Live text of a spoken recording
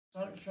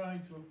Start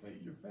trying to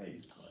affect your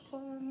face.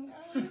 Oh,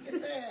 look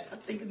at that. I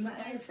think it's my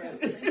eyebrow.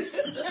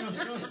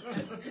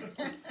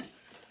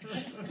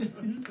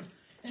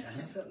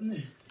 Trying something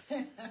new.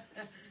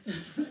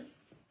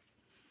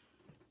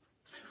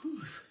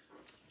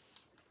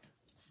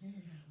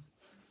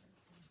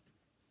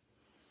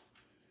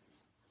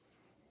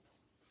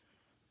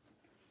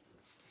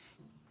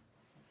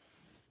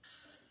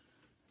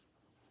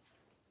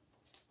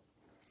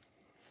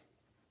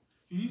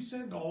 Can you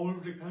send all over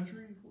the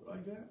country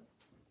like that?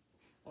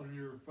 On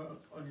your phone,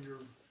 on your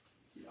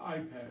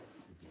iPad?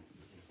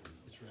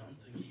 That's right. I'm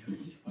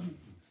thinking.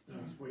 No,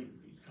 he's waiting.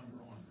 He's coming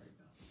on right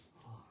now.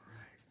 All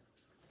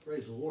right.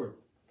 Praise the Lord.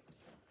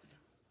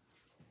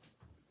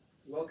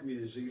 Welcome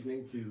you this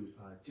evening to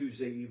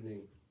Tuesday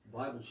evening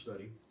Bible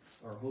study,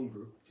 our home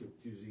group,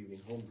 Tuesday evening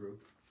home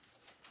group.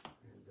 And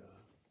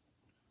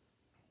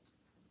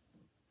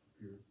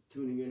if you're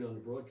tuning in on the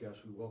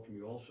broadcast, we welcome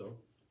you also.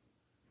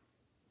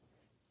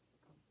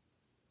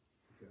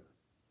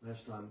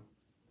 Last time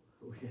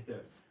we had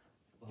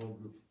a home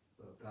group,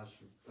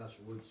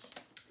 Pastor Woods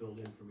filled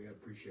in for me. I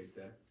appreciate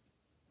that.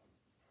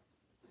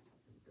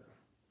 And,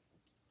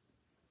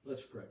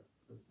 let's pray.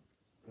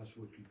 Pastor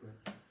Wood, can you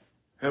pray?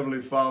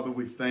 Heavenly Father,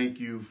 we thank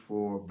you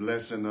for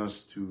blessing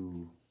us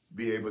to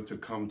be able to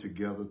come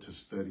together to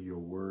study your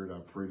word. I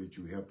pray that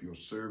you help your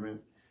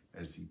servant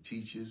as he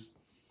teaches.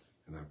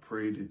 And I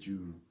pray that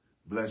you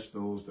bless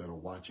those that are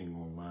watching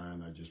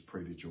online. I just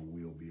pray that your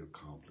will be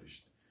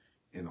accomplished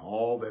in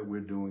all that we're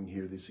doing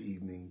here this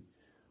evening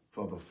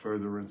for the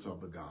furtherance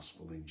of the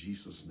gospel. In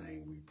Jesus'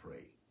 name we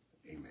pray.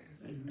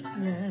 Amen.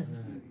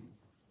 Amen.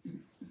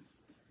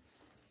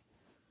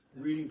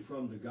 Reading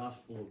from the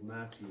Gospel of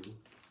Matthew,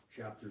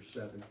 chapter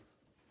 7,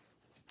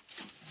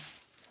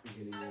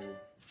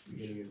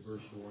 beginning in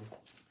verse 1.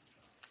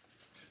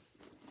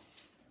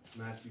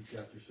 Matthew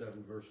chapter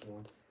 7, verse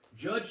 1.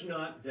 Judge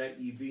not that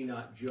ye be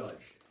not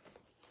judged.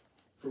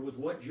 For with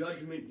what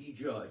judgment ye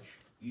judge,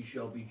 ye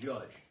shall be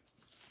judged.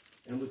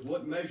 And with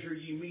what measure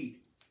ye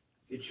mete,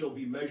 it shall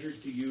be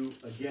measured to you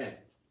again.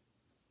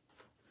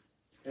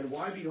 And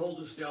why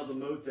beholdest thou the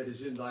mote that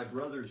is in thy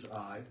brother's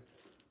eye,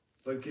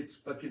 but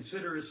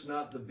considerest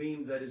not the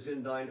beam that is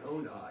in thine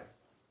own eye?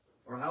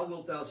 Or how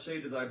wilt thou say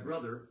to thy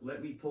brother,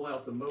 let me pull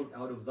out the mote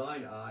out of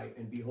thine eye,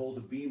 and behold,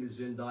 the beam is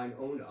in thine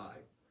own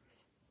eye?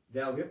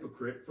 Thou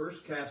hypocrite,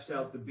 first cast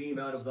out the beam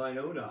out of thine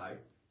own eye,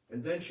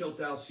 and then shalt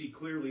thou see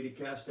clearly to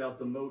cast out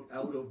the mote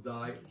out of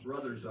thy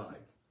brother's eye.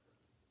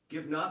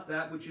 Give not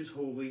that which is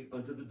holy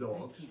unto the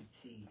dogs,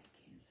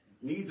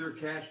 neither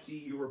cast ye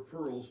your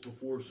pearls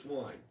before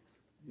swine,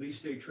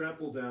 lest they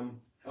trample them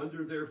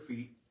under their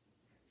feet,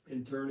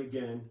 and turn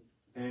again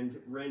and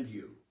rend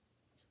you.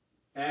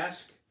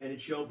 Ask, and it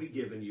shall be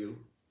given you.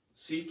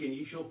 Seek, and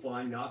ye shall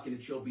find. Knock, and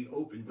it shall be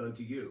opened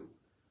unto you.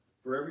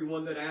 For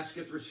everyone that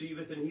asketh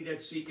receiveth, and he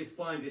that seeketh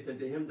findeth, and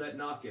to him that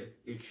knocketh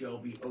it shall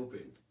be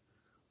opened.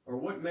 Or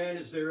what man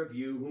is there of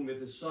you, whom if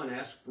his son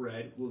ask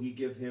bread, will he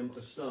give him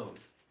a stone?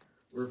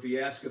 Or if he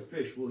ask a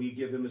fish, will he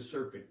give him a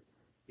serpent?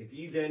 If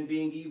ye then,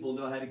 being evil,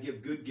 know how to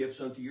give good gifts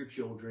unto your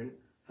children,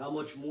 how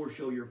much more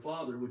shall your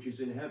Father which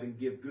is in heaven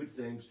give good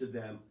things to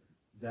them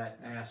that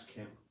ask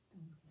him?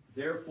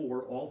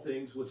 Therefore, all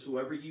things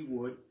whatsoever ye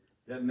would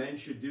that men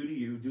should do to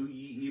you, do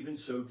ye even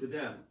so to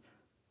them.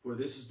 For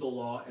this is the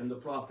law and the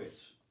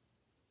prophets.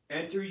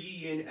 Enter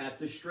ye in at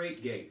the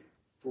strait gate,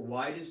 for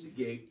wide is the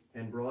gate,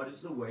 and broad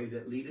is the way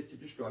that leadeth to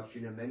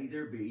destruction, and many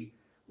there be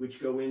which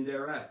go in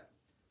thereat.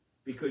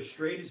 Because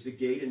strait is the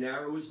gate, and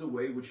narrow is the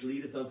way which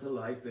leadeth unto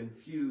life, and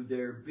few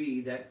there be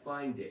that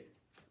find it.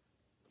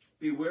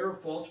 Beware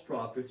of false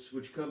prophets,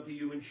 which come to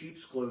you in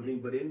sheep's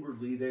clothing, but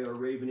inwardly they are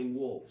ravening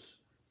wolves.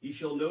 Ye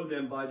shall know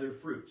them by their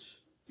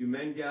fruits. Do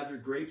men gather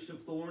grapes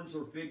of thorns,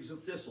 or figs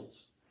of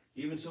thistles?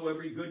 Even so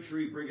every good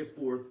tree bringeth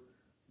forth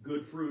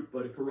good fruit,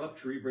 but a corrupt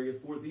tree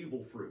bringeth forth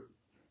evil fruit.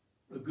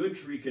 A good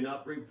tree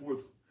cannot bring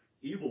forth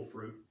evil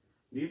fruit,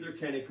 neither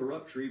can a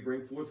corrupt tree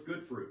bring forth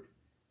good fruit.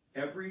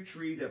 Every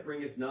tree that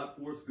bringeth not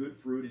forth good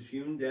fruit is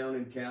hewn down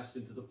and cast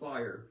into the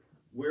fire.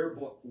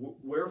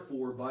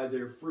 Wherefore by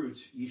their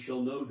fruits ye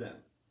shall know them.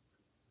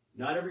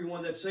 Not every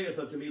one that saith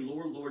unto me,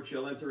 Lord, Lord,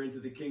 shall enter into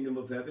the kingdom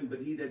of heaven,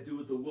 but he that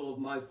doeth the will of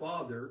my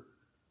Father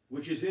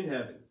which is in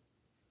heaven.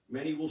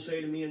 Many will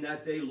say to me in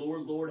that day,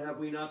 Lord, Lord, have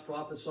we not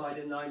prophesied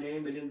in thy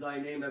name, and in thy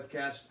name have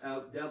cast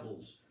out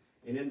devils,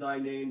 and in thy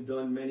name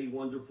done many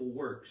wonderful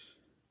works?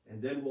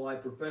 And then will I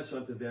profess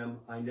unto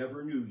them, I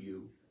never knew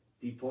you.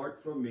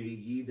 Depart from me,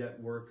 ye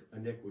that work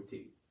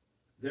iniquity.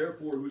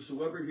 Therefore,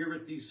 whosoever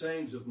heareth these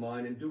sayings of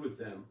mine and doeth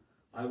them,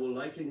 I will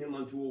liken him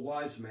unto a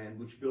wise man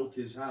which built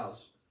his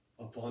house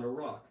upon a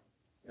rock.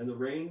 And the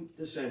rain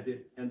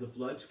descended, and the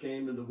floods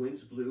came, and the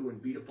winds blew,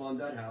 and beat upon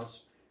that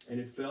house, and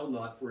it fell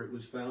not, for it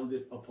was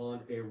founded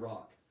upon a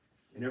rock.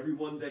 And every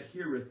one that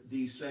heareth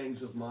these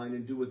sayings of mine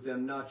and doeth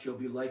them not shall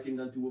be likened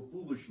unto a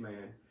foolish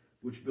man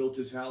which built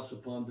his house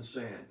upon the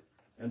sand.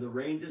 And the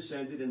rain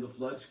descended, and the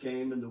floods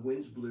came, and the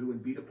winds blew,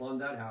 and beat upon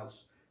that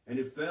house, and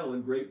it fell,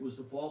 and great was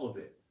the fall of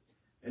it.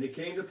 And it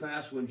came to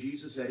pass when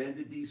Jesus had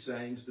ended these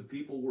sayings, the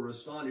people were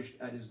astonished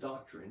at his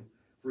doctrine,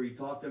 for he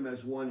taught them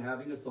as one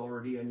having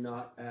authority and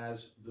not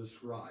as the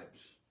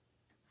scribes.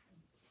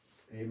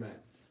 Amen.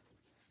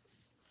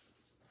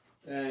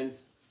 And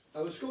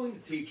I was going to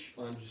teach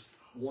on just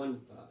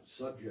one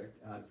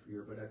subject out of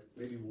here, but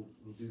maybe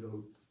we'll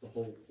do the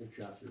whole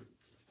chapter if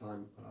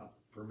time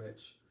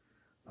permits.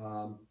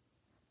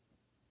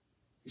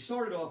 He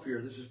started off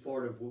here, this is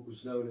part of what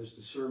was known as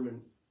the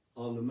Sermon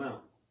on the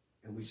Mount.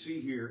 And we see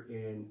here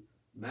in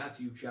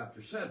Matthew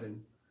chapter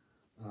 7,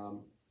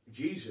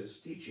 Jesus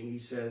teaching, he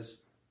says,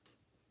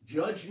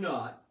 "Judge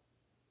not,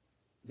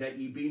 that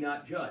ye be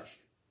not judged."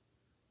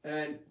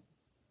 And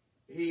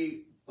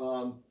he,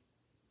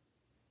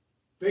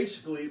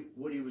 basically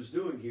what he was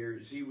doing here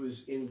is he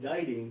was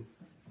indicting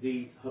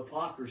the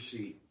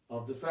hypocrisy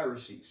of the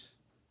Pharisees.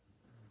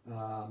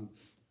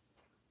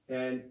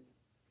 And,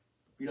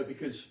 you know,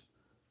 because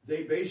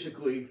they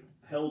basically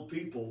held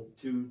people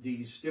to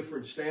these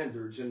different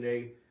standards, and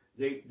they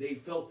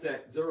felt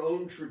that their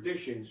own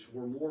traditions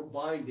were more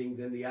binding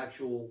than the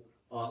actual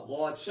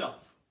law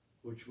itself,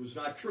 which was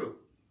not true.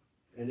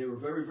 And they were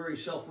very, very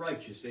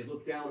self-righteous. They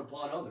looked down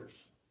upon others,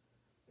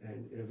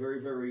 and in a very,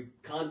 very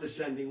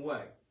condescending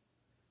way.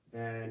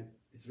 And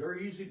it's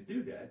very easy to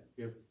do that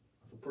if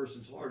a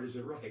person's heart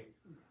isn't right.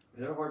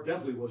 And their heart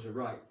definitely wasn't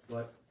right.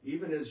 But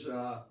even as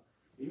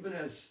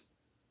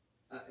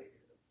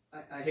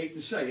I hate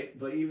to say it,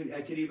 but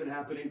it could even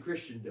happen in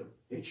Christendom.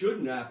 It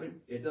shouldn't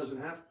happen. It doesn't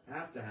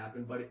have to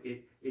happen, but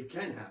it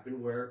can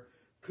happen where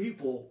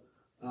people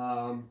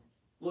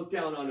look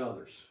down on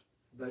others.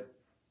 But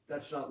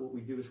that's not what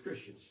we do as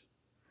Christians.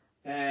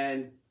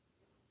 And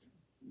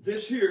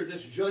this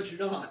judge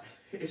not,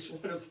 is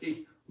one of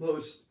the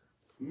most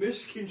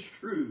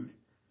misconstrued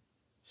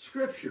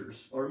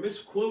scriptures or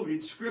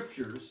misquoted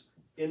scriptures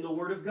in the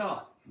Word of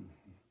God.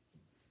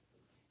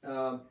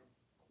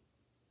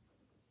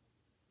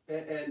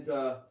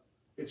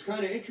 It's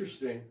kind of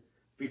interesting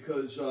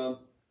because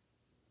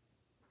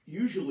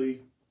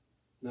usually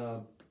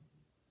the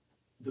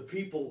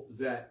people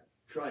that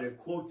try to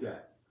quote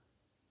that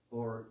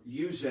or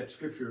use that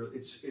scripture,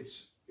 it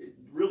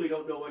really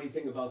don't know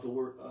anything about the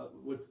word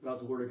about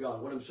the Word of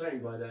God. What I'm saying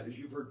by that is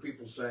you've heard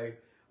people say,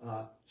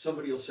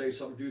 somebody will say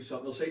something, do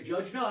something, they'll say,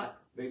 "Judge not."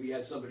 Maybe you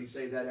had somebody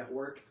say that at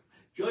work.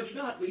 "Judge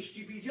not, lest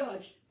you be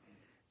judged."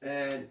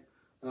 And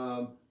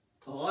a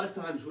lot of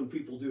times when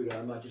people do that,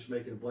 I'm not just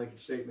making a blanket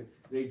statement,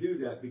 they do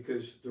that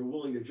because they're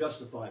willing to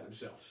justify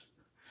themselves.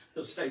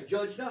 They'll say,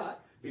 "Judge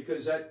not,"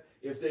 because that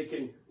if they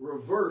can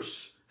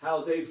reverse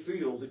how they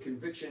feel, the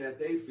conviction that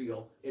they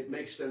feel, it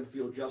makes them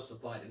feel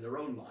justified in their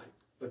own mind,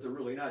 but they're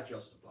really not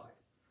justified.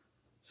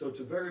 So it's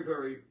a very,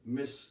 very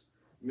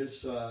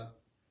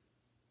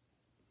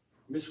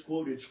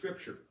misquoted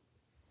scripture.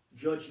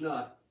 "Judge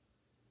not,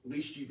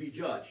 lest ye be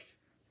judged."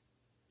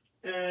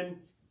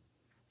 And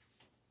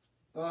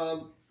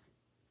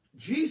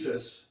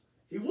Jesus,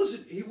 he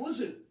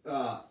wasn't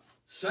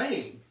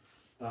saying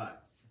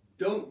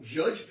don't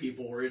judge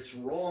people, or it's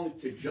wrong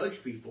to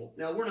judge people.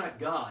 Now, we're not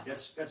God.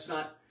 That's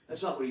not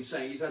what he's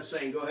saying. He's not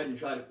saying go ahead and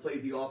try to play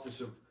the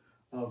office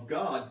of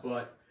God,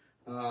 but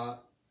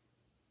what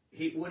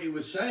he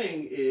was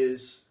saying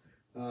is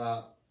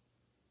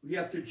we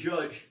have to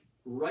judge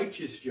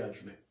righteous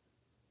judgment.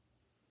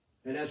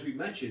 And as we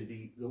mentioned,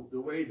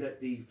 the way that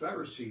the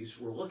Pharisees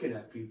were looking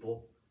at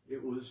people,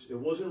 it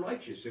wasn't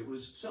righteous. It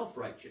was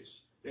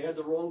self-righteous. They had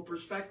the wrong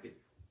perspective.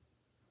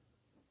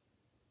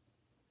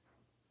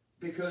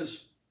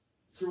 Because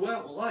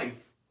throughout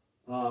life,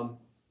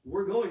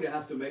 we're going to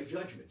have to make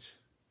judgments.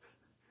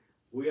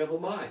 We have a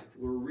mind.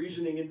 We're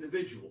reasoning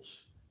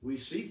individuals. We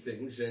see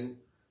things, and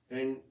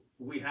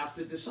we have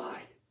to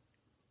decide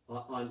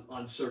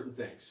on certain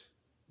things.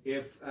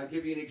 I'll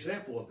give you an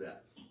example of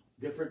that.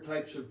 Different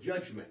types of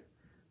judgment.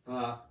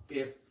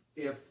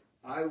 If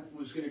I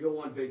was going to go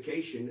on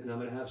vacation and I'm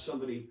going to have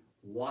somebody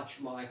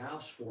watch my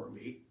house for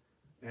me,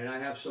 and I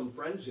have some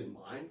friends in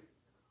mind,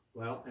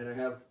 and I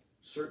have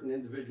certain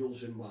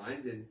individuals in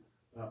mind, and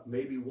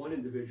maybe one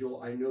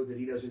individual, I know that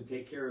he doesn't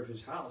take care of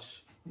his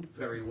house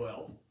very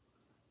well,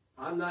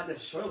 I'm not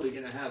necessarily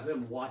going to have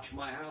him watch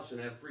my house and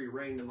have free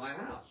reign to my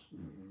house.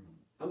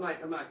 I'm not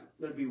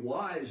going to be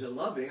wise and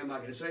loving. I'm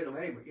not going to say to him,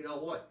 "Hey, but you know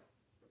what,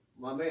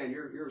 my man,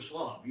 you're a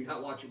slob. You're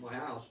not watching my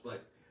house."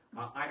 But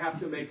I have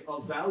to make a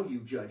value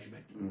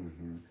judgment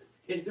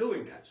in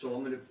doing that. So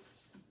I'm going to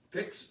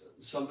pick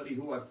somebody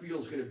who I feel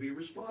is going to be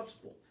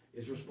responsible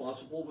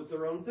with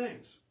their own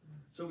things.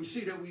 So we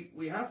see that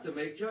we have to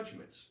make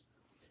judgments.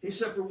 He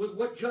said, "For with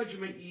what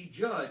judgment ye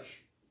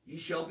judge, ye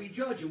shall be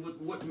judged, and with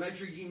what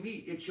measure ye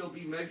mete, it shall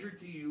be measured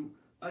to you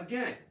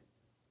again."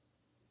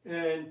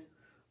 And,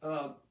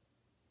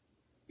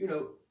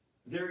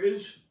 there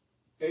is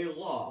a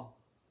law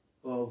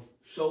of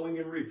sowing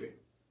and reaping,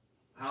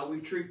 how we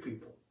treat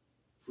people.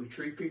 If we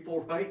treat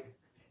people right,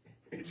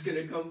 it's going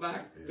to come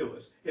back to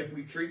us. If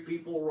we treat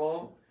people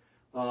wrong,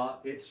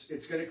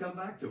 it's going to come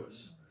back to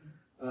us.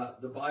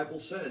 The Bible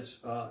says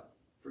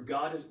For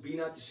God is, be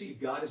not deceived,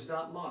 God is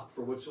not mocked.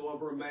 For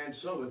whatsoever a man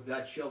soweth,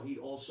 that shall he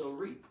also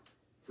reap.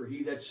 For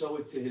he that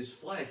soweth to his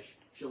flesh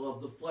shall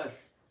of the flesh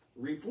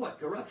reap what?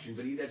 Corruption.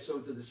 But he that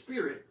soweth to the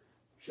Spirit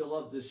shall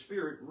of the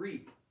Spirit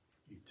reap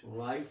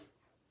life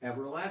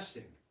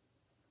everlasting.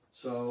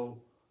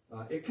 So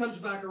it comes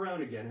back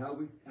around again,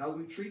 how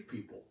we treat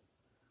people.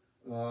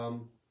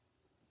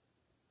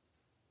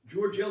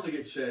 George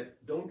Eliot said,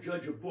 "Don't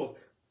judge a book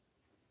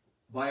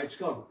by its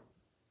cover."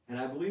 And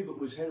I believe it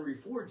was Henry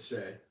Ford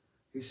said,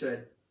 he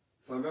said,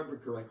 if I remember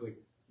correctly,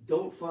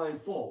 "Don't find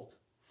fault,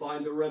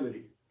 find the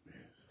remedy."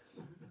 Yes.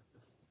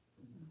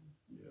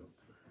 Yep.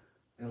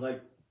 And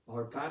like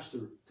our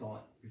pastor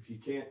taught, if you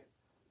can't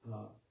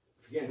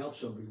help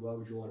somebody, why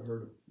would you want to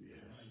hurt them?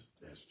 Yes,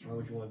 that's true. Why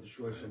would you want to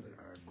destroy somebody?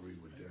 I agree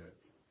with that.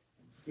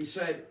 He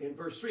said in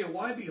verse 3, "And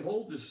why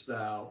beholdest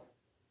thou?"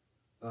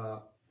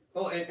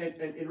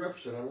 And in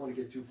reference to it, I don't want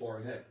to get too far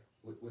ahead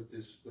with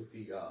the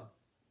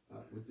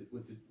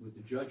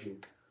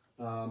judging.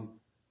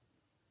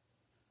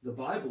 The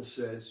Bible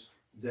says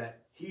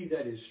that he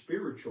that is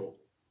spiritual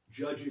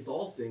judgeth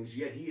all things,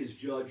 yet he is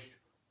judged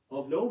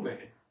of no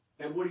man.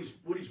 And what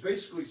he's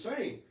basically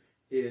saying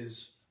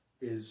is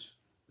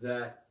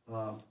that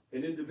an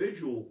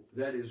individual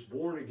that is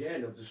born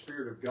again of the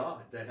Spirit of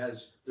God, that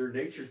has their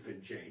nature's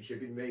been changed, they've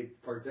been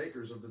made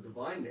partakers of the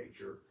divine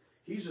nature,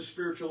 he's a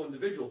spiritual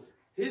individual.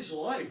 His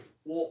life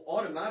will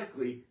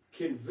automatically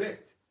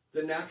convict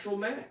the natural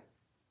man.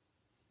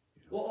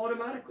 Well,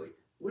 automatically.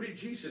 What did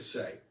Jesus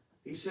say?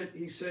 He said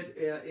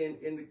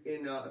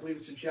in I believe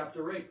it's in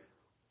chapter 8,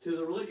 to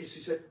the religious,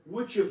 he said,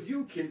 "Which of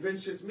you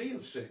convinceth me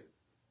of sin?"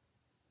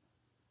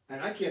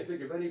 And I can't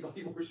think of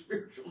anybody more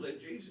spiritual than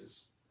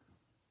Jesus.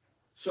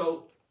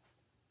 So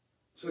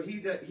he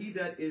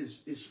that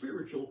is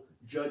spiritual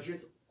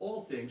judgeth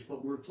all things,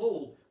 but we're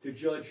told to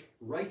judge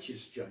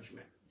righteous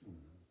judgment.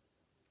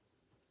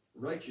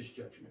 Righteous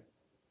judgment.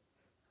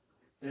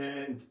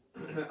 And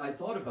I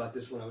thought about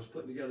this when I was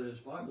putting together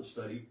this Bible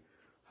study,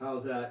 how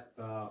that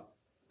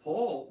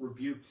Paul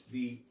rebuked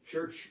the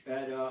church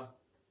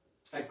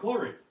at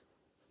Corinth.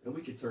 And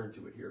we could turn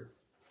to it here.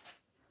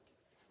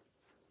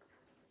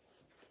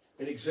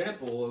 An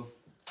example of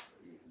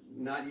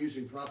not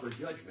using proper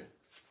judgment.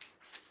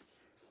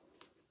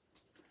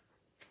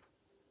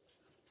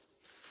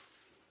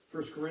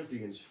 1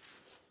 Corinthians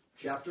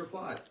chapter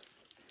 5.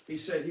 He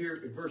said here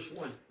in verse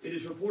 1, "It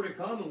is reported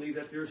commonly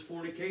that there is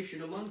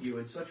fornication among you,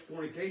 and such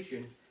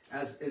fornication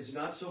as is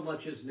not so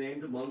much as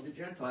named among the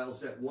Gentiles,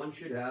 that one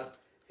should have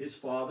his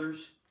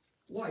father's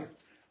wife.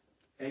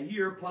 And ye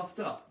are puffed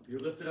up, you're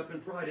lifted up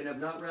in pride, and have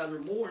not rather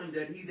mourned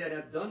that he that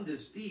hath done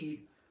this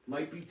deed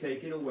might be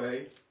taken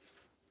away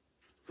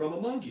from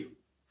among you.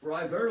 For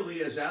I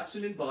verily, as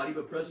absent in body,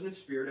 but present in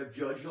spirit, have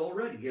judged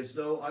already, as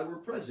though I were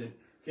present,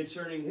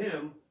 concerning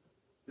him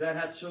that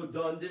hath so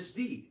done this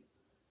deed.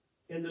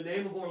 In the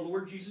name of our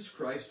Lord Jesus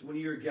Christ, when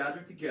ye are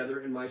gathered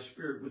together in my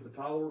spirit with the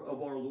power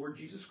of our Lord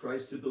Jesus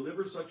Christ, to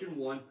deliver such an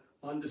one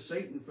unto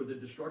Satan for the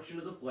destruction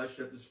of the flesh,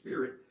 that the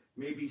spirit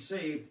may be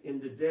saved in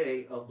the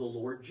day of the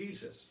Lord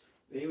Jesus."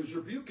 And he was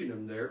rebuking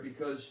them there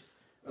because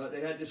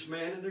they had this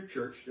man in their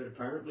church that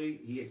apparently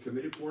he had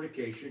committed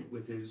fornication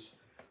with his,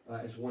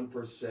 as one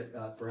person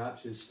said,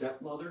 perhaps his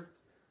stepmother,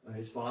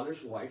 his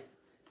father's wife,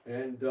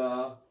 and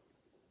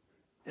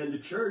the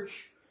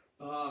church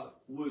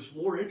was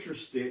more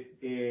interested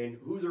in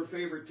who their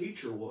favorite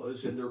teacher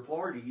was and their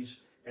parties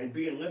and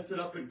being lifted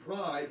up in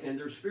pride and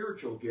their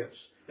spiritual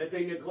gifts, that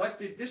they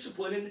neglected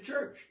discipline in the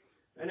church.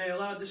 And they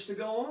allowed this to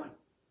go on.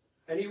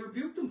 And he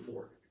rebuked them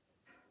for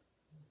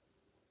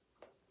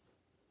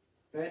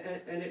it.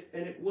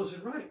 And it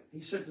wasn't right.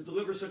 He said to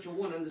deliver such a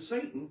one unto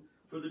Satan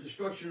for the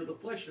destruction of the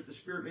flesh, that the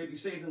spirit may be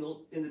saved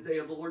in the day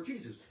of the Lord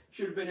Jesus.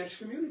 Should have been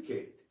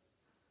excommunicated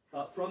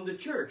from the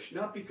church,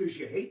 not because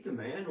you hate the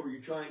man or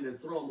you're trying to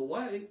throw him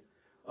away.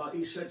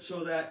 He said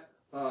so that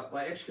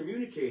by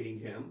excommunicating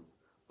him,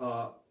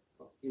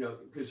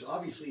 because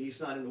obviously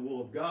he's not in the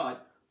will of God,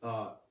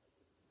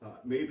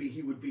 maybe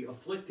he would be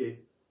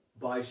afflicted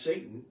by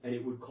Satan and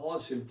it would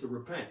cause him to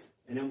repent.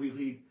 And then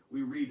we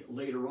read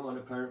later on,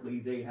 apparently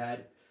they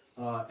had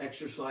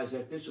exercised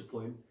that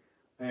discipline,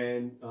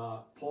 and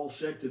Paul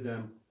said to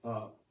them,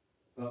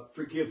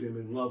 forgive him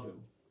and love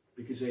him,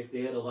 because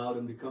they had allowed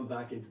him to come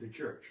back into the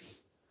church.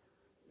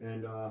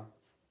 And,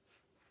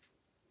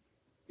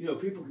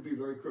 people can be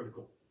very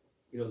critical.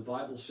 The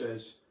Bible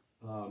says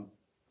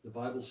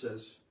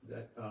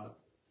that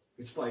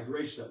it's by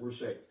grace that we're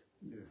saved.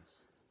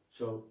 Yes.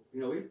 So,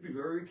 we have to be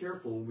very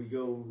careful when we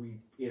go,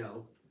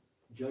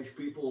 judge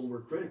people and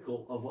we're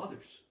critical of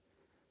others,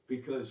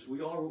 because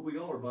we are what we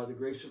are by the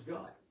grace of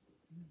God.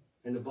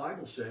 And the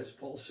Bible says,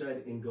 Paul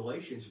said in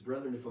Galatians,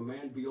 "Brethren, if a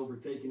man be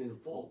overtaken in a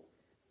fault,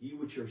 ye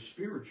which are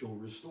spiritual,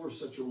 restore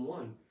such a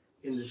one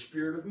in the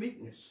spirit of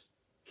meekness,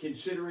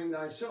 considering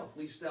thyself,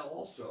 lest thou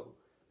also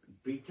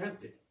be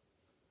tempted."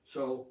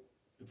 So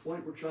the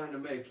point we're trying to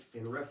make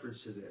in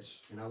reference to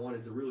this, and I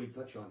wanted to really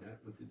touch on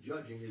that with the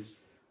judging, is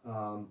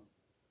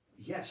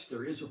yes,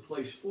 there is a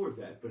place for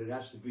that, but it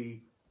has to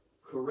be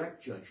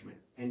correct judgment,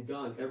 and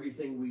done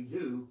everything we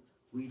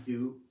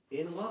do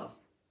in love,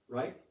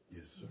 right?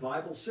 Yes, The sir.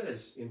 Bible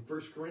says in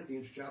 1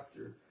 Corinthians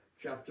chapter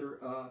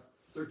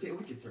 13,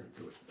 we can turn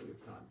to it, we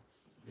have time.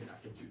 We're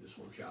not going to do this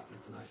one chapter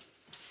tonight.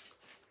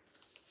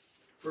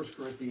 1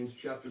 Corinthians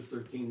chapter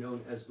 13,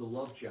 known as the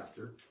love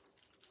chapter.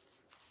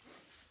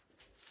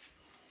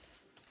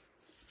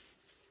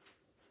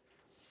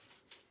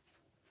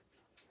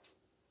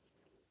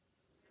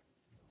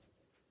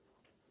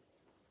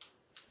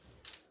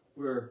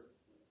 Where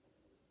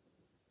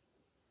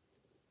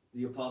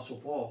the Apostle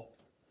Paul,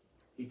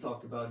 he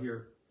talked about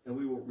here, and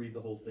we won't read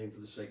the whole thing for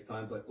the sake of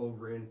time, but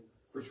over in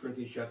 1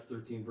 Corinthians chapter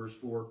 13, verse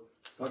 4,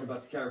 talking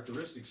about the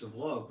characteristics of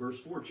love.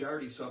 Verse 4,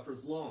 charity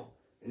suffereth long,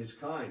 and is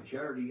kind.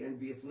 Charity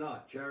envieth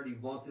not. Charity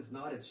vaunteth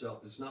not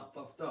itself, is not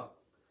puffed up,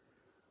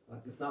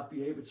 doth not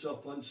behave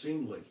itself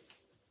unseemly,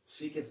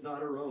 seeketh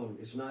not her own,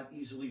 is not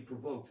easily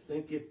provoked,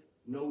 thinketh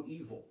no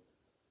evil.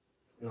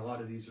 And a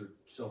lot of these are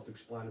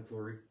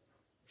self-explanatory.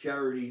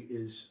 Charity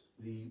is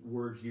the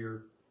word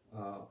here,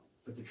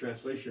 but the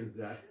translation of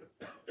that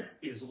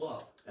is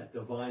love, that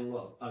divine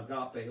love,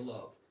 agape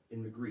love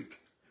in the Greek.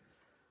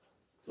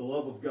 The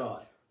love of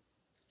God.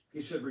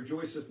 He said,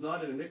 rejoiceth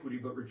not in iniquity,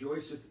 but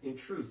rejoiceth in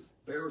truth,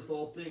 beareth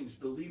all things,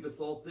 believeth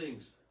all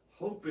things,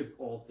 hopeth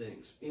all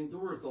things,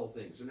 endureth all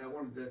things. And I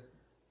wanted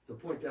to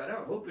point that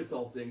out. Hopeth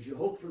all things. You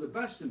hope for the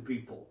best in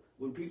people.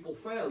 When people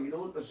fail, you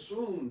don't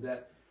assume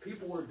that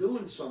people are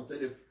doing something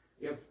if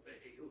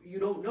you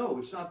don't know.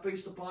 It's not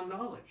based upon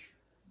knowledge.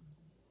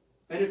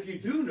 And if you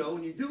do know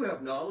and you do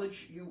have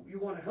knowledge, you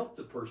want to help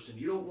the person.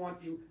 You don't want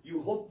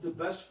you hope the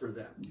best for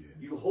them. Yes.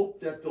 You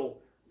hope that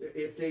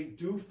if they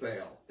do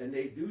fail and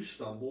they do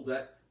stumble,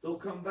 that they'll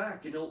come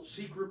back and they'll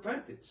seek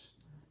repentance,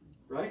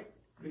 right?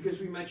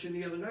 Because we mentioned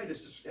the other night,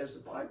 as the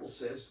Bible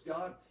says,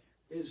 God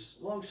is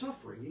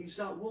long-suffering. He's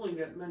not willing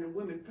that men and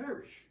women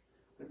perish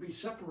and be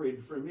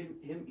separated from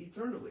him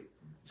eternally.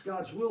 It's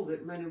God's will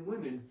that men and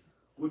women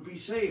would be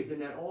saved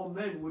and that all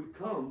men would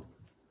come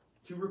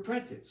to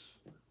repentance.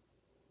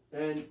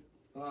 And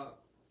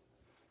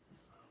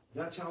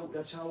that's how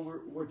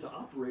we're to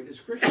operate as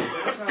Christians.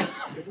 That's how,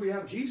 if we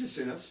have Jesus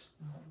in us,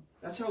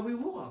 that's how we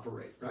will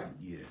operate, right?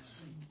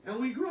 Yes. And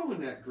we grow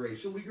in that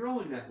grace, and we grow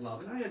in that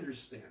love, and I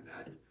understand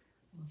that.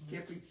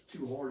 Can't be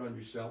too hard on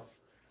yourself.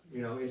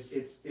 You know,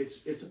 it's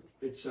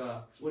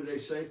what do they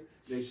say?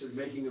 They said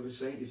making of a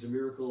saint is a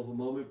miracle of a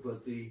moment,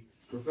 but the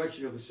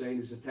perfection of a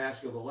saint is a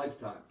task of a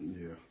lifetime.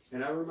 Yeah.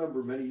 And I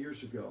remember many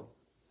years ago,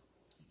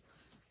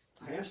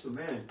 I asked a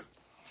man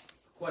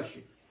a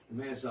question. The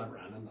man's not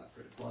around. I'm not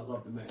critical. I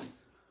love the man.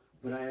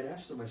 But I had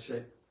asked him, I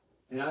said,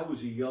 and I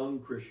was a young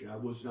Christian. I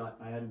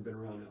hadn't been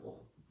around that long.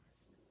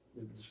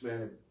 This man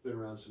had been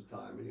around some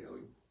time, and, you know,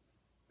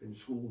 in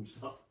school and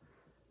stuff.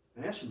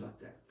 I asked him about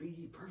that. Be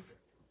ye perfect.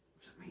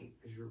 What does that mean?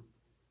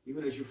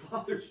 Even as your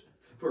Father's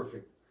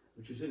perfect,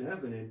 which is in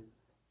heaven. And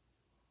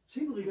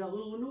seemingly got a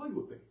little annoyed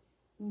with me.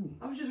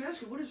 I was just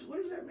asking, what does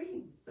that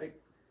mean? Like,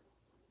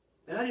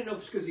 and I didn't know if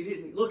it's because he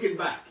didn't, looking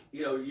back,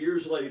 you know,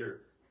 years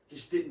later,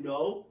 just didn't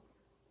know,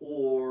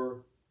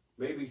 or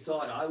maybe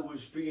thought I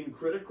was being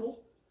critical.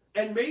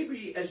 And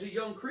maybe as a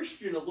young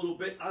Christian a little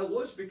bit, I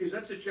was, because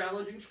that's a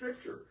challenging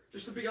scripture.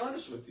 Just to be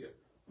honest with you.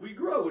 We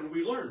grow and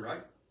we learn,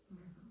 right?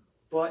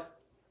 But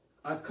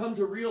I've come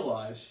to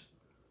realize,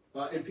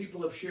 and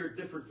people have shared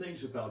different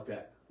things about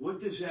that. What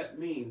does that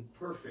mean,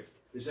 perfect?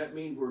 Does that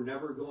mean we're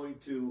never going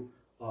to,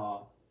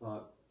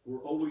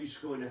 we're always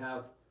going to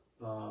have,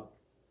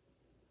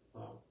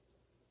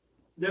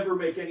 never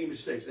make any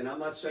mistakes? And I'm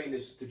not saying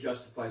this to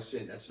justify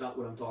sin. That's not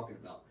what I'm talking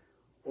about.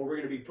 Or we're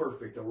going to be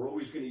perfect, and we're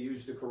always going to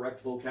use the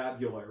correct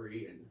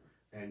vocabulary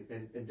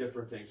and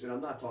different things. And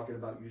I'm not talking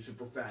about using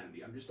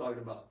profanity. I'm just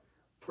talking about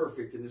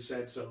perfect in the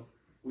sense of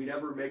we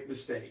never make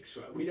mistakes.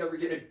 We never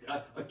get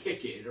a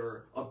ticket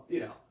or,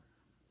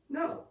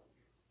 No.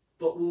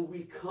 But when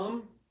we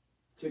come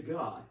to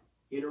God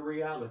in a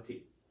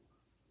reality,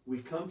 we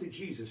come to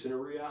Jesus in a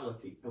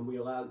reality, and we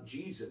allow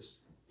Jesus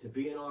to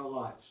be in our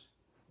lives,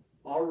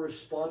 our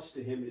response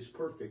to him is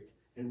perfect,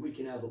 and we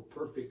can have a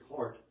perfect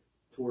heart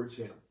towards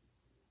him.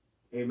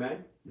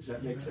 Amen? Does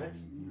that make sense?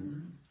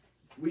 Mm-hmm.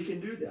 We can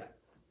do that.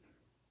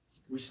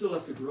 We still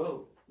have to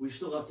grow. We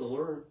still have to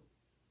learn.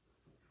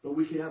 But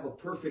we can have a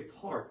perfect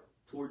heart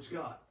towards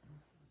God.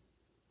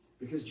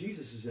 Because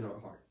Jesus is in our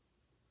heart.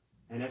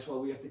 And that's why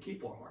we have to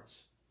keep our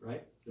hearts,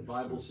 right? The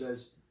Bible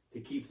says to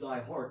keep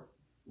thy heart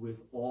with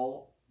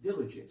all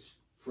diligence.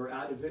 For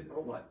out of it are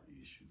what?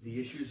 The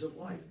issues of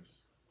life.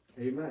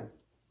 Amen.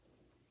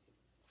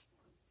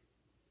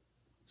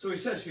 So he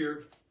says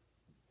here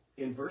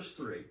in verse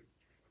 3,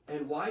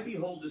 and why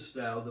beholdest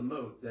thou the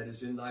mote that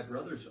is in thy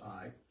brother's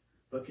eye,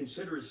 but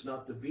considerest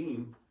not the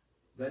beam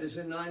that is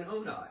in thine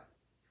own eye?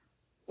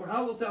 Or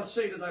how wilt thou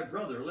say to thy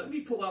brother, let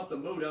me pull out the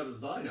mote out of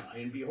thine eye,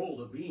 and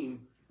behold, a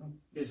beam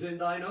is in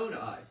thine own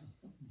eye?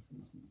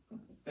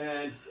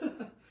 And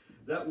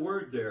that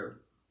word there,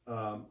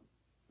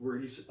 where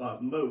he's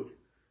mote,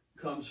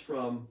 comes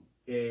from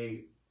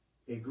a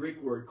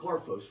Greek word,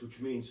 karphos, which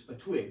means a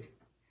twig.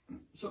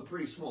 Something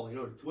pretty small. You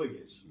know what a twig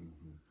is.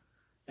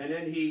 And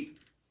then he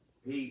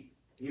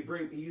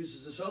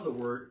uses this other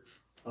word,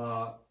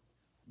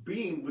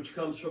 beam, which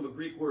comes from a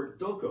Greek word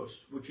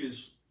dokos, which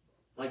is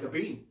like a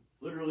beam,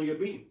 literally a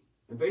beam.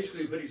 And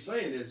basically what he's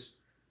saying is,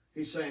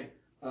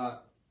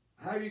 how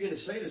are you going to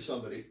say to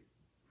somebody,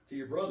 to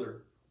your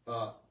brother,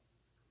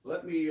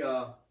 let me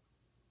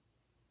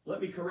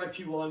correct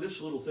you on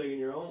this little thing in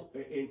your own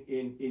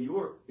in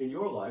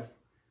your life,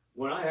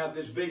 when I have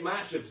this big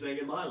massive thing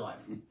in my life.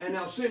 And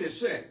now sin is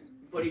sin,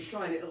 but he's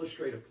trying to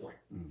illustrate a point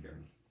here,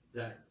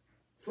 that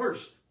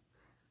first,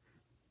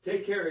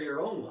 take care of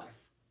your own life,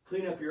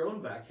 clean up your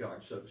own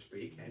backyard, so to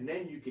speak, and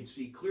then you can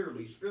see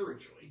clearly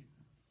spiritually,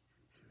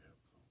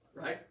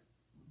 right?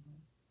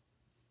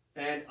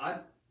 And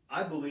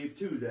I believe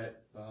too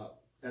that,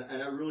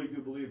 and I really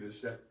do believe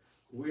this, that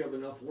we have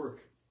enough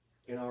work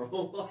in our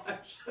own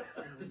lives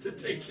to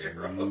take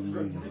care of,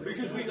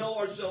 because we know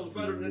ourselves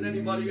better than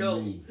anybody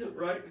else,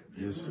 right?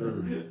 Yes,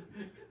 sir.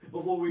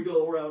 Before we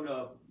go around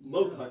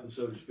moat hunting,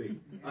 so to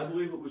speak. I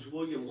believe it was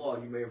William Law,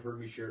 you may have heard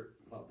me share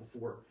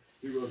before.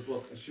 He wrote a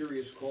book, A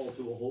Serious Call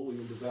to a Holy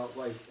and Devout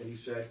Life, and he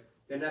said,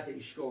 and not that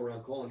you should go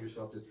around calling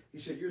yourself this, he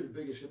said, you're the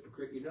biggest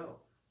hypocrite you know,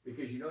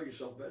 because you know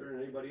yourself better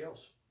than anybody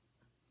else,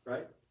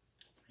 right?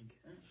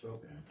 So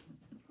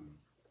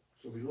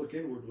we look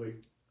inwardly,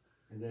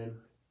 and then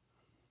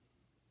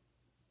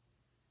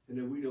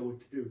we know what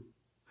to do.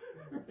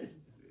 Right?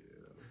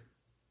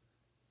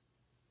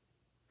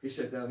 He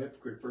said, thou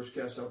hypocrite, first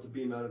cast out the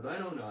beam out of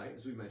thine own eye,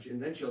 as we mentioned,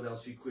 and then shalt thou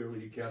see clearly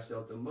to cast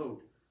out the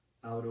mote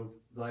out of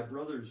thy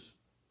brother's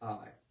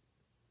eye.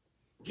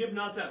 Give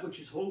not that which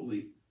is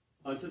holy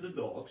unto the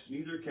dogs,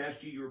 neither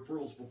cast ye your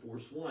pearls before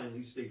swine,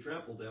 lest they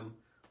trample them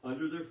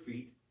under their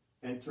feet,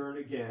 and turn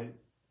again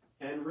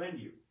and rend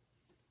you.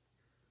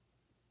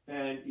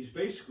 And he's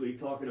basically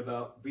talking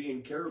about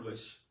being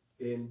careless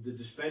in the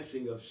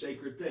dispensing of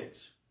sacred things.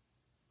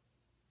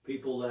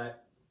 People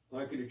that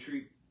aren't going to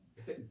treat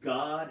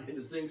God and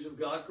the things of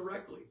God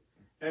correctly.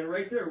 And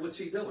right there, what's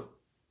he doing?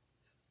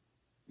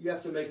 You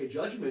have to make a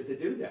judgment to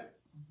do that.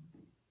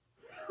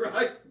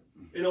 Right?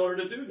 In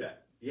order to do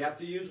that, you have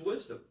to use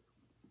wisdom.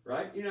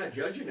 Right? You're not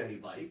judging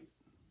anybody.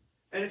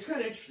 And it's kind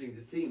of interesting,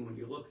 the theme, when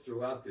you look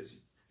throughout this.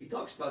 He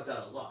talks about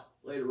that a lot.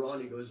 Later on,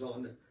 he goes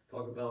on to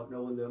talk about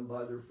knowing them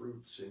by their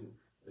fruits, and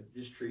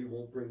this tree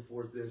won't bring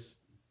forth this.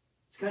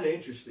 It's kind of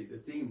interesting, the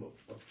theme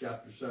of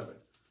chapter 7.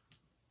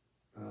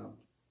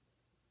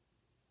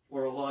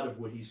 Or a lot of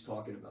what he's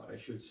talking about, I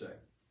should say.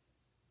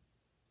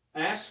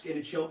 Ask, and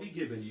it shall be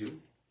given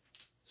you.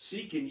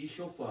 Seek, and ye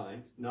shall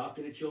find. Knock,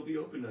 and it shall be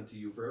opened unto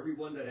you. For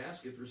everyone that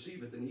asketh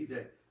receiveth, and he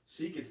that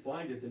seeketh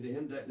findeth, and to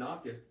him that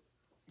knocketh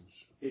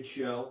it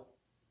shall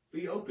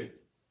be opened.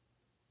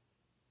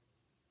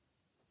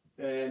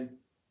 And,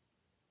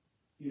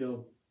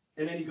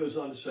 and then he goes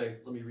on to say,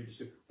 let me read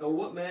this. Or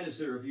what man is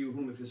there of you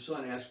whom if his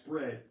son ask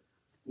bread,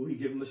 will he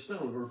give him a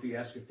stone? Or if he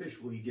ask a fish,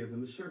 will he give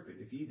him a serpent?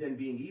 If ye then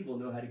being evil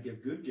know how to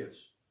give good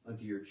gifts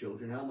unto your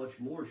children, how much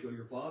more shall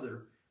your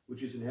Father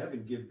which is in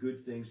heaven give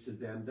good things to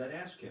them that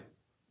ask him?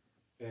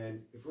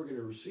 And if we're going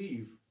to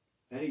receive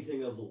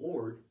anything of the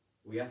Lord,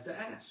 we have to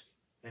ask,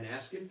 and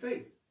ask in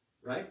faith,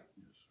 right?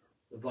 Yes, sir.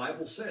 The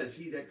Bible says,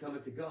 he that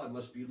cometh to God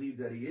must believe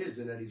that he is,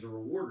 and that he's a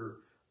rewarder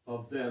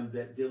of them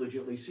that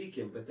diligently seek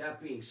him. But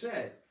that being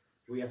said,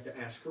 we have to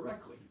ask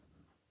correctly,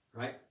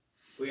 right?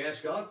 If we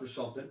ask God for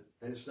something,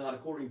 and it's not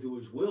according to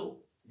his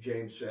will,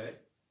 James said,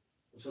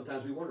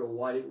 sometimes we wonder,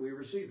 why didn't we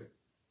receive it?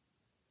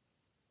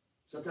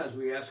 Sometimes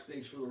we ask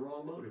things for the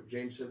wrong motive.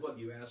 James said, what,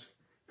 you ask,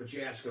 but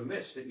you ask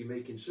amiss, that you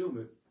may consume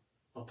it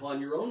upon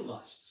your own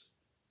lusts.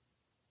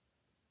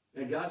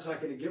 And God's not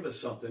going to give us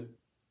something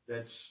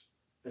that's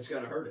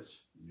going to hurt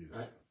us, yes,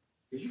 right?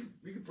 Because you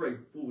can pray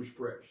foolish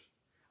prayers.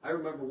 I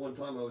remember one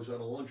time I was at a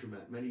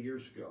laundromat many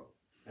years ago,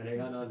 and they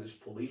had on this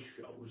police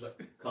show. It was like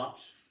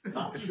cops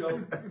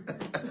show.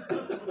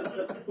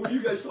 Were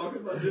you guys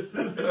talking about this?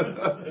 No,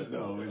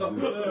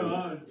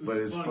 but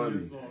it's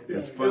funny.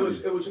 It's funny.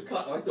 It was a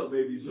cop. I thought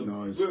maybe some.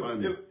 No, it's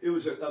funny. It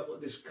was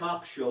this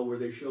cop show where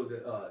they show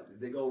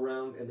they go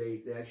around and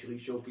they actually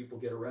show people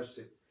get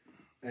arrested,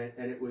 and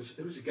it was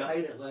a guy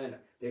in Atlanta.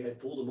 They had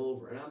pulled him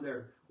over, and I'm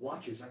there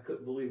watching. I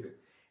couldn't believe it,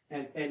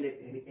 and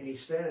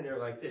he's standing there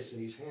like this,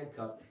 and he's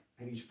handcuffed,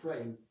 and he's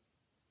praying,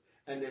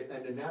 and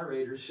the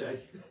narrator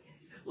said,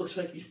 looks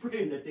like he's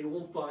praying that they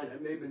won't find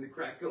maybe the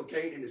crack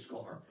cocaine in his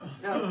car.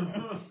 Now,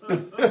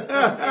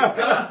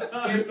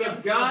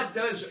 if God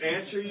does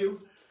answer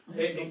you,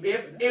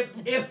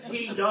 if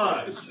he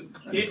does,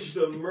 it's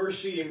the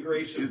mercy and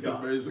grace of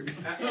God.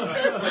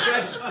 But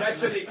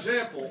that's an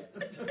example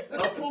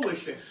of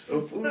foolishness.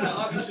 Now,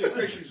 obviously, a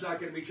Christian's not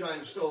going to be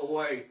trying to stow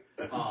away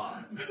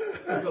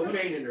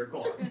cocaine in their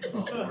car,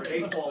 or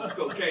an 8-ball of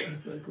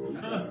cocaine.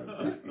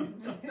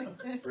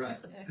 Right.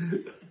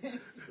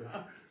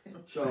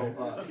 So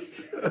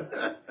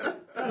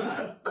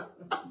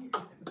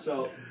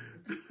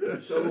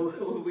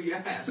we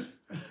ask,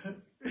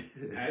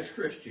 as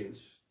Christians,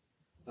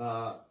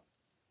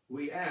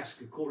 we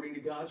ask according to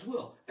God's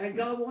will, and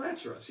God will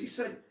answer us. He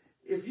said,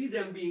 if ye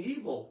then being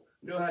evil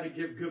know how to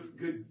give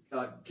good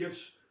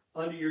gifts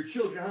unto your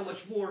children, how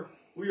much more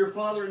will your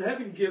Father in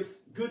heaven give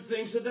good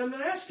things to them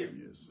that ask him?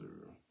 Yes, sir.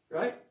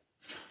 Right?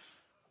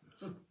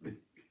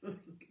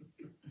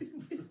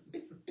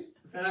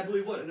 And I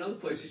believe another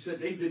place he said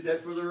they did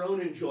that for their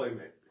own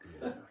enjoyment.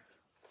 Yeah.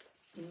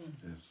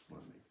 That's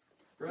funny.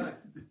 Right.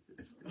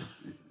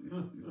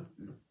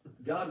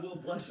 God will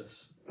bless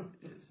us.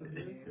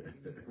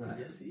 Right.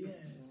 Yes, he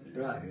is.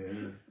 Right.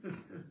 Yeah.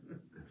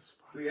 That's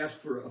If we ask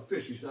for a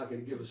fish, he's not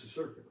going to give us a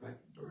serpent, right?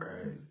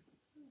 right.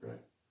 Right.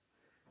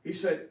 He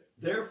said,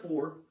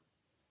 therefore,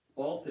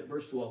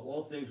 verse 12,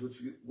 all things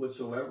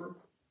whatsoever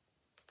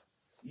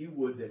you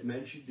would that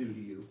men should do to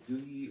you, do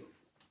ye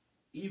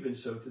even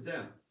so to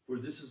them. For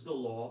this is the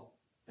law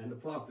and the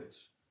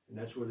prophets. And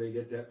that's where they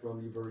get that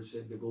from. You've already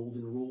said the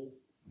golden rule.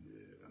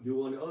 Yeah.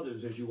 Do unto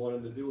others as you want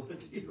them to do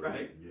unto you,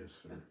 right?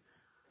 Yes, sir.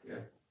 Yeah.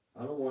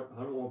 I don't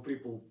want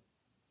people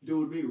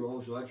doing me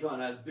wrong, so I try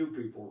not to do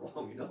people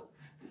wrong, you know.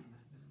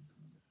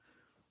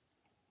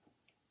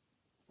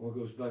 Well, it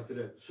goes back to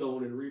that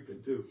sowing and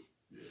reaping too.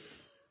 Yes.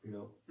 You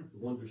know, I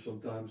wonder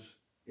sometimes,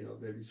 you know,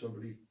 maybe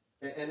somebody,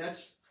 and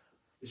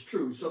it's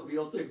true, something you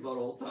don't think about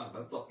all the time.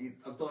 I've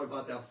thought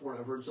about that before,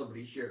 and I've heard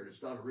somebody share it.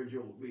 It's not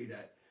original with me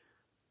that,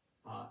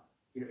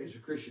 you know, as a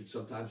Christian,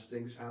 sometimes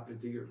things happen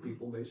to you, or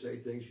people may say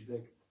things you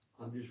think,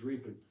 I'm just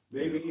reaping.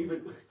 Maybe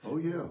even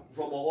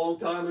from a long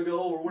time ago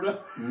or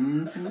whatever.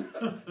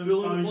 Mm-hmm.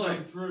 Fill in the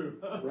blank.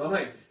 Through.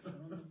 Right.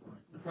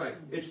 Right.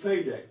 It's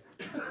payday.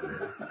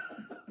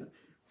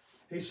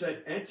 He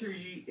said, enter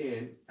ye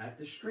in at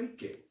the strait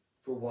gate,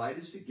 for wide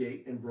is the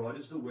gate, and broad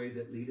is the way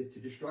that leadeth to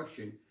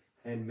destruction,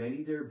 and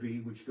many there be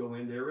which go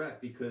in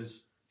thereat,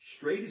 because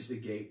strait is the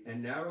gate,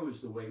 and narrow is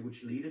the way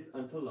which leadeth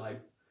unto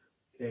life,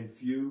 and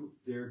few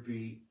there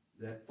be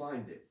that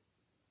find it.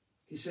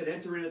 He said,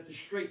 enter in at the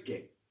strait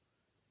gate.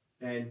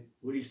 And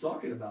what he's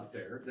talking about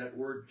there, that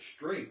word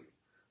straight,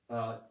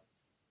 now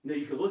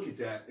you can look at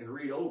that and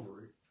read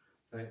over it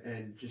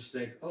and just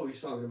think, oh,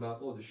 he's talking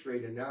about, the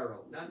straight and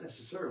narrow. Not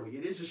necessarily.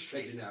 It is a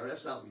straight and narrow.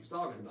 That's not what he's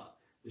talking about.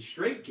 The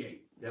strait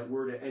gate that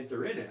we're to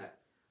enter in at,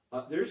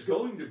 there's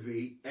going to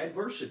be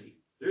adversity.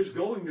 There's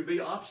going to be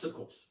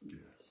obstacles.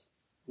 Yes.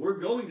 We're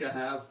going to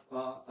have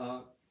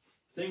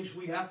things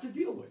we have to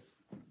deal with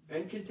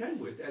and contend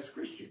with as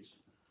Christians.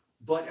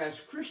 But as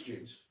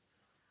Christians,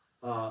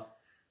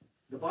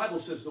 the Bible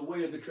says the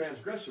way of the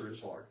transgressor is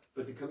hard,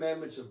 but the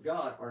commandments of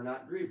God are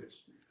not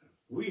grievous.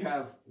 We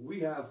have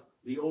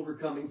the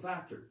overcoming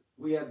factor.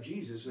 We have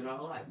Jesus in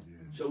our life.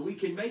 Yes. So we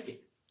can make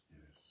it.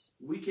 Yes.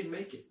 We can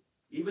make it.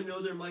 Even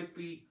though there might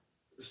be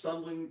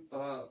stumbling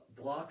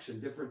blocks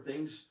and different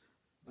things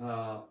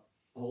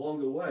along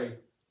the way,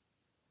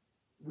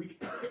 we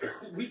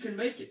can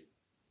make it.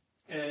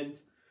 And,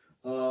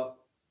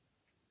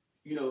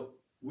 you know,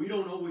 we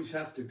don't always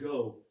have to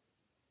go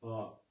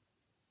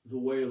the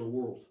way of the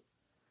world.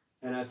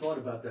 And I thought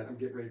about that. I'm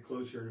getting ready to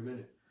close here in a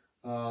minute.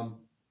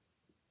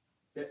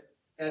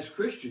 As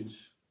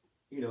Christians,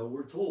 you know,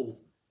 we're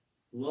told,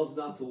 love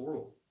not the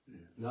world, yes,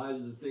 neither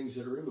the things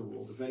that are in the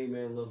world. If any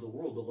man love the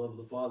world, the love of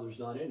the Father is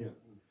not in him.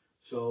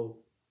 So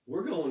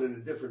we're going in a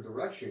different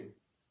direction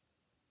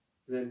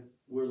than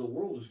where the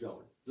world is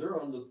going. They're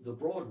on the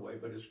broad way,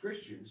 but as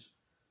Christians,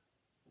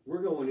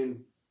 we're going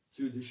in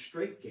through the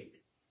strait gate.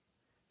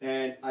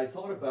 And I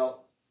thought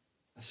about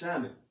a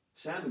salmon.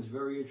 Salmon's a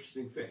very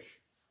interesting fish.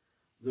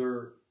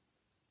 They're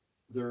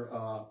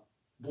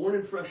born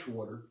in fresh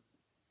water.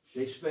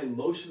 They spend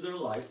most of their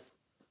life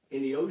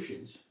in the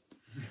oceans,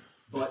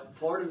 but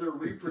part of their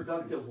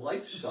reproductive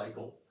life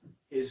cycle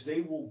is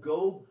they will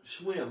go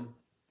swim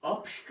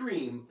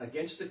upstream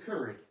against the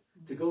current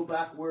to go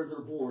back where they're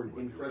born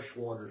in fresh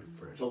water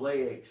to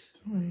lay eggs.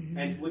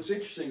 And what's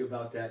interesting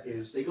about that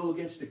is they go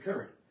against the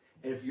current.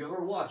 And if you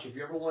ever want to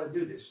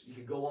do this, you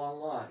can go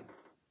online.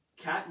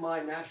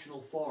 Katmai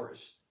National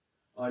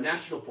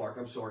Park,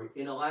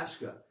 in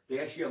Alaska. They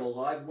actually have a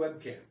live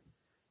webcam.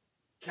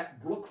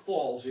 Brook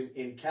Falls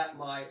in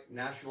Katmai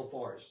National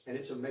Forest, and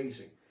it's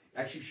amazing.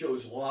 Actually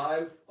shows a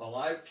live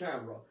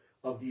camera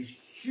of these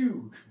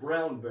huge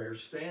brown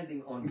bears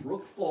standing on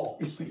Brook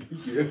Falls.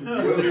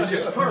 There's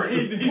this current,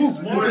 and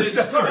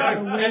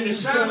the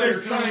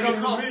salmon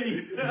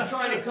are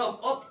trying to come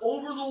up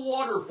over the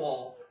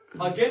waterfall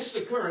against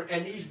the current,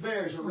 and these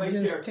bears are right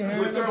Just there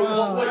with their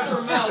mouth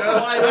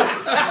wide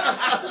open.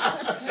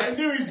 I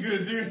knew he was going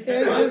to do that.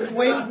 They're just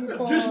waiting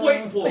for Just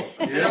waiting for it.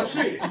 And I'm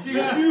seeing it.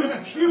 These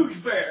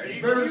huge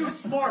bears. Very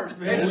smart,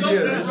 man. And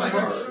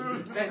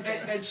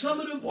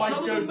some of them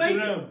make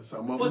it.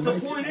 But the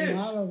point is, a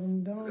lot of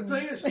them don't. the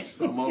thing is,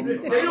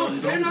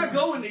 they're not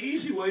going the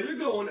easy way. They're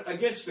going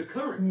against the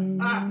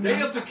current. They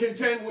have to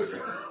contend with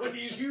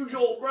these huge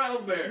old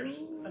brown bears,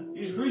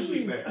 these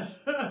grizzly bears.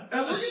 And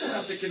we're going to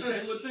have to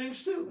contend with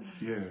things too.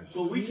 Yes.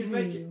 But we can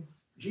make it.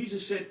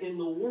 Jesus said, in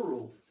the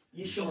world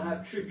ye shall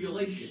have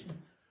tribulation,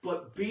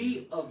 but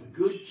be of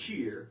good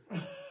cheer.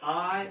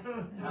 I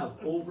have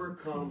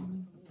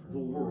overcome the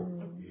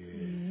world. Yes.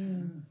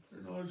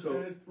 Ronald's So-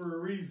 dead for a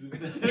reason.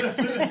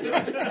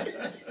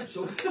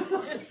 So, Like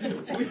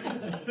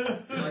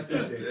they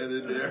said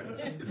in there.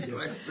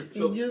 Like,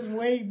 He's just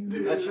waiting.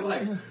 that's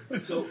right.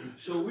 So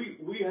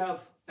we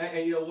have,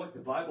 and you know what? The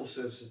Bible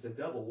says that the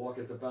devil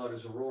walketh about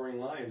as a roaring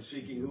lion,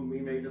 seeking whom he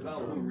may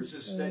devour, whom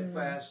resist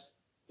steadfast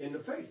in the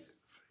faith.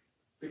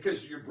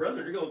 Because your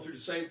brethren are going through the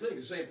same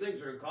things. The same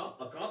things are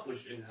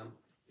accomplished in them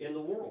in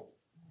the world.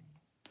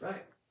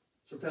 Right?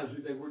 Sometimes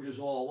we think we're just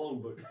all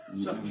alone, but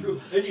it's not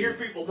true. And you hear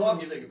people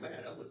talking, you think,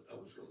 man, I was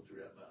going through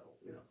that battle,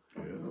 you know.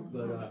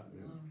 But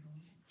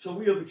so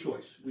we have a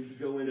choice. We could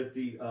go in at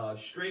the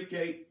straight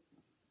gate,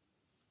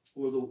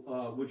 or the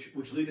which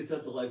leadeth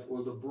unto life,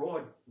 or the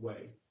broad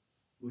way,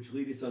 which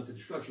leadeth unto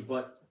destruction.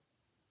 But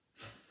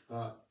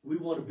we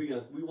want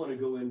to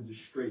go in the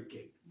straight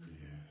gate,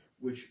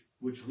 which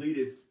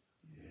leadeth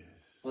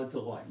unto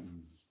life.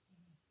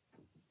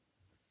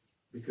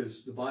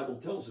 Because the Bible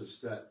tells us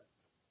that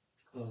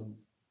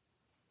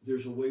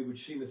there's a way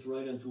which seemeth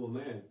right unto a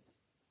man,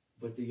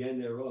 but the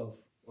end thereof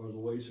are the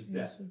ways of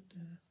death.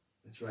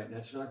 That's right, and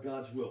that's not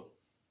God's will.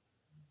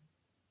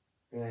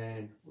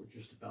 And we're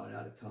just about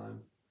out of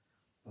time.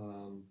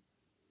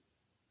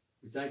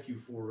 We thank you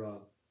for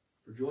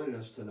joining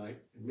us tonight,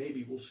 and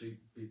maybe we'll see.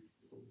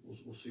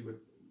 We'll see what.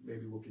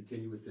 Maybe we'll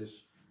continue with this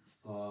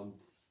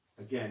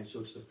again. So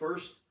it's the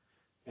first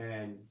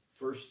and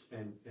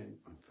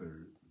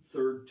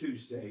third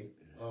Tuesday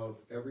of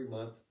every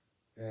month,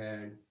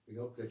 and we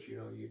hope that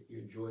you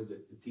enjoy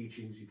the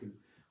teachings. You can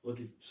look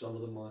at some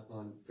of them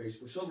on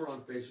Facebook. Some are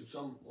on Facebook,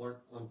 some aren't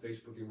on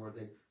Facebook anymore, I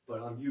think, but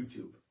on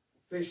YouTube.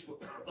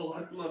 Facebook, a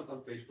lot of them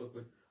on Facebook,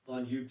 but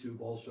on YouTube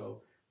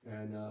also.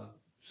 And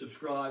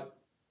subscribe.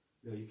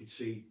 You can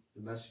see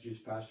the messages,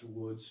 Pastor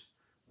Woods,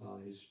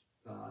 his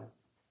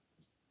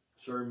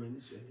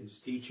sermons and his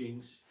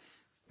teachings,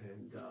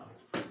 and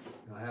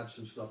I have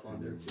some stuff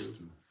on there too.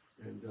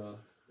 And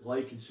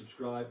like and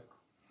subscribe.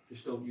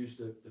 Just don't use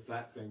the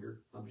fat finger.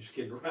 I'm just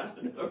kidding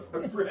around. Our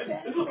friend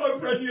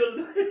the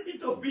other day, he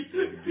told me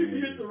he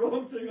hit the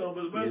wrong thing on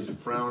the he message.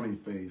 hit the frowny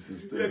face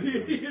instead. Yeah,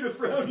 he hit a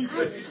frowny I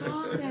face.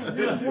 saw that.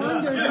 No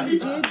wonder he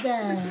did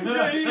that.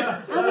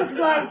 Yeah. I was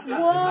like,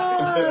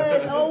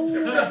 what? Oh,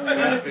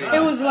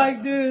 it was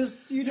like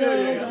this, you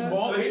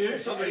know. Yeah.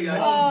 Somebody Oh,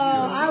 asked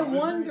I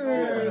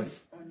wonder.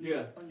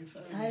 Yeah. On your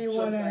phone. I didn't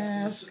want to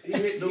ask. He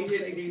hit No he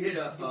hit faces,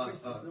 a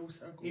Christmas, no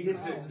circle. he hit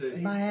Oh, the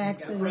face. By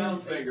accident. frown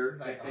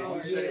finger, and Oh,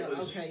 he said yeah, it was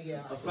okay, yeah.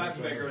 a fat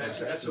finger.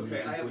 That's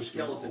okay. I have a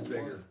skeleton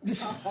finger. I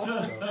saw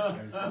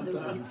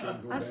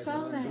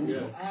that.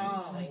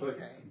 Oh, But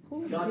okay.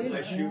 Who God did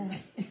bless you.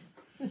 that?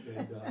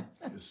 And,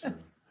 Yes, sir.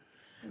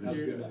 have a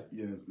good night.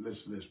 Yeah,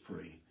 let's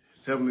pray.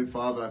 Heavenly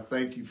Father, I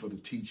thank you for the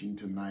teaching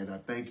tonight. I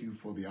thank you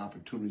for the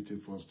opportunity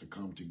for us to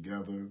come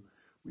together.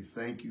 We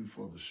thank you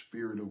for the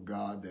Spirit of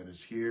God that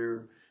is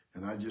here.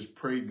 And I just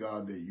pray,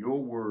 God, that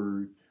your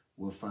word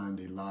will find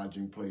a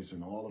lodging place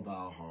in all of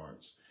our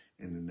hearts.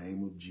 In the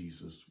name of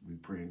Jesus, we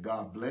pray. And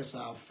God bless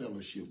our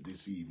fellowship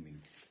this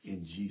evening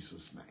in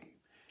Jesus' name.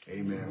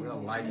 Amen. We'll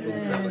like your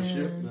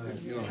fellowship.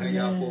 Hang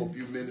out for a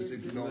few minutes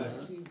if you don't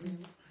mind.